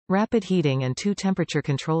Rapid heating and 2-temperature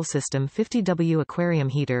control system 50W aquarium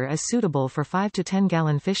heater is suitable for 5 to 10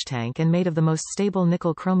 gallon fish tank and made of the most stable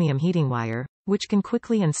nickel-chromium heating wire, which can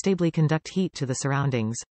quickly and stably conduct heat to the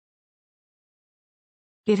surroundings.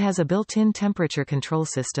 It has a built-in temperature control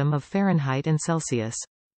system of Fahrenheit and Celsius.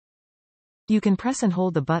 You can press and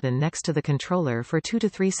hold the button next to the controller for 2 to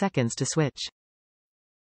 3 seconds to switch.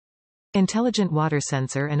 Intelligent water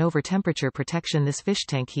sensor and over-temperature protection. This fish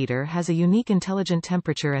tank heater has a unique intelligent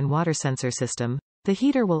temperature and water sensor system. The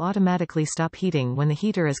heater will automatically stop heating when the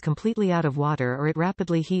heater is completely out of water or it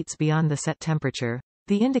rapidly heats beyond the set temperature.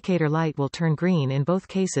 The indicator light will turn green in both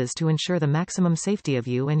cases to ensure the maximum safety of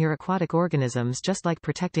you and your aquatic organisms, just like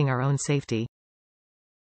protecting our own safety.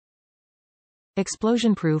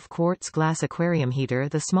 Explosion-proof quartz glass aquarium heater.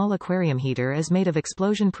 The small aquarium heater is made of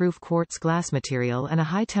explosion-proof quartz glass material and a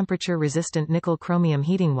high-temperature resistant nickel-chromium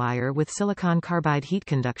heating wire with silicon carbide heat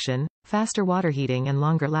conduction, faster water heating and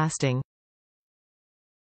longer lasting.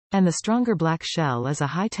 And the stronger black shell is a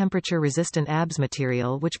high-temperature resistant ABS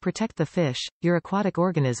material which protect the fish, your aquatic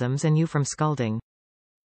organisms and you from scalding.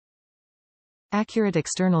 Accurate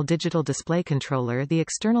external digital display controller. The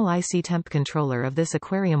external IC temp controller of this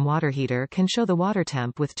aquarium water heater can show the water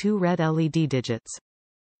temp with 2 red LED digits.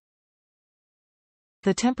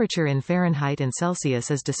 The temperature in Fahrenheit and Celsius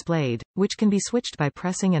is displayed, which can be switched by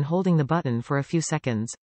pressing and holding the button for a few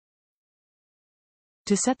seconds.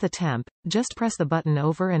 To set the temp, just press the button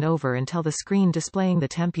over and over until the screen displaying the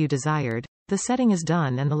temp you desired. The setting is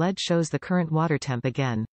done and the LED shows the current water temp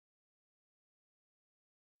again.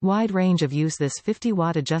 Wide range of use. This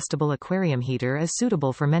 50-watt adjustable aquarium heater is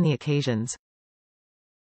suitable for many occasions.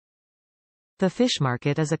 The fish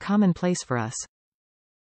market is a common place for us.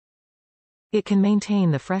 It can maintain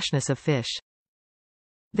the freshness of fish.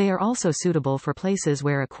 They are also suitable for places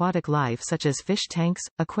where aquatic life such as fish tanks,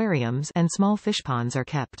 aquariums, and small fish ponds are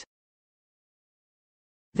kept.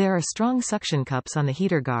 There are strong suction cups on the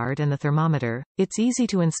heater guard and the thermometer. It's easy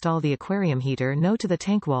to install the aquarium heater. No to the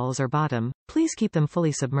tank walls or bottom. Please keep them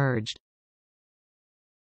fully submerged.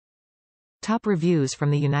 Top reviews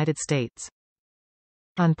from the United States.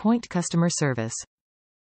 On-point customer service.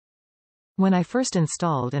 When I first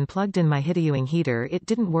installed and plugged in my HiTauing heater, it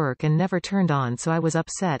didn't work and never turned on, so I was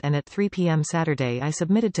upset, and at 3 p.m. Saturday I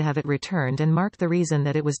submitted to have it returned and marked the reason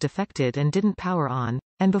that it was defected and didn't power on,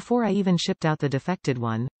 and before I even shipped out the defected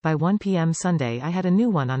one, by 1 p.m. Sunday I had a new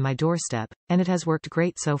one on my doorstep, and it has worked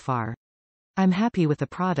great so far. I'm happy with the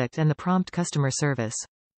product and the prompt customer service.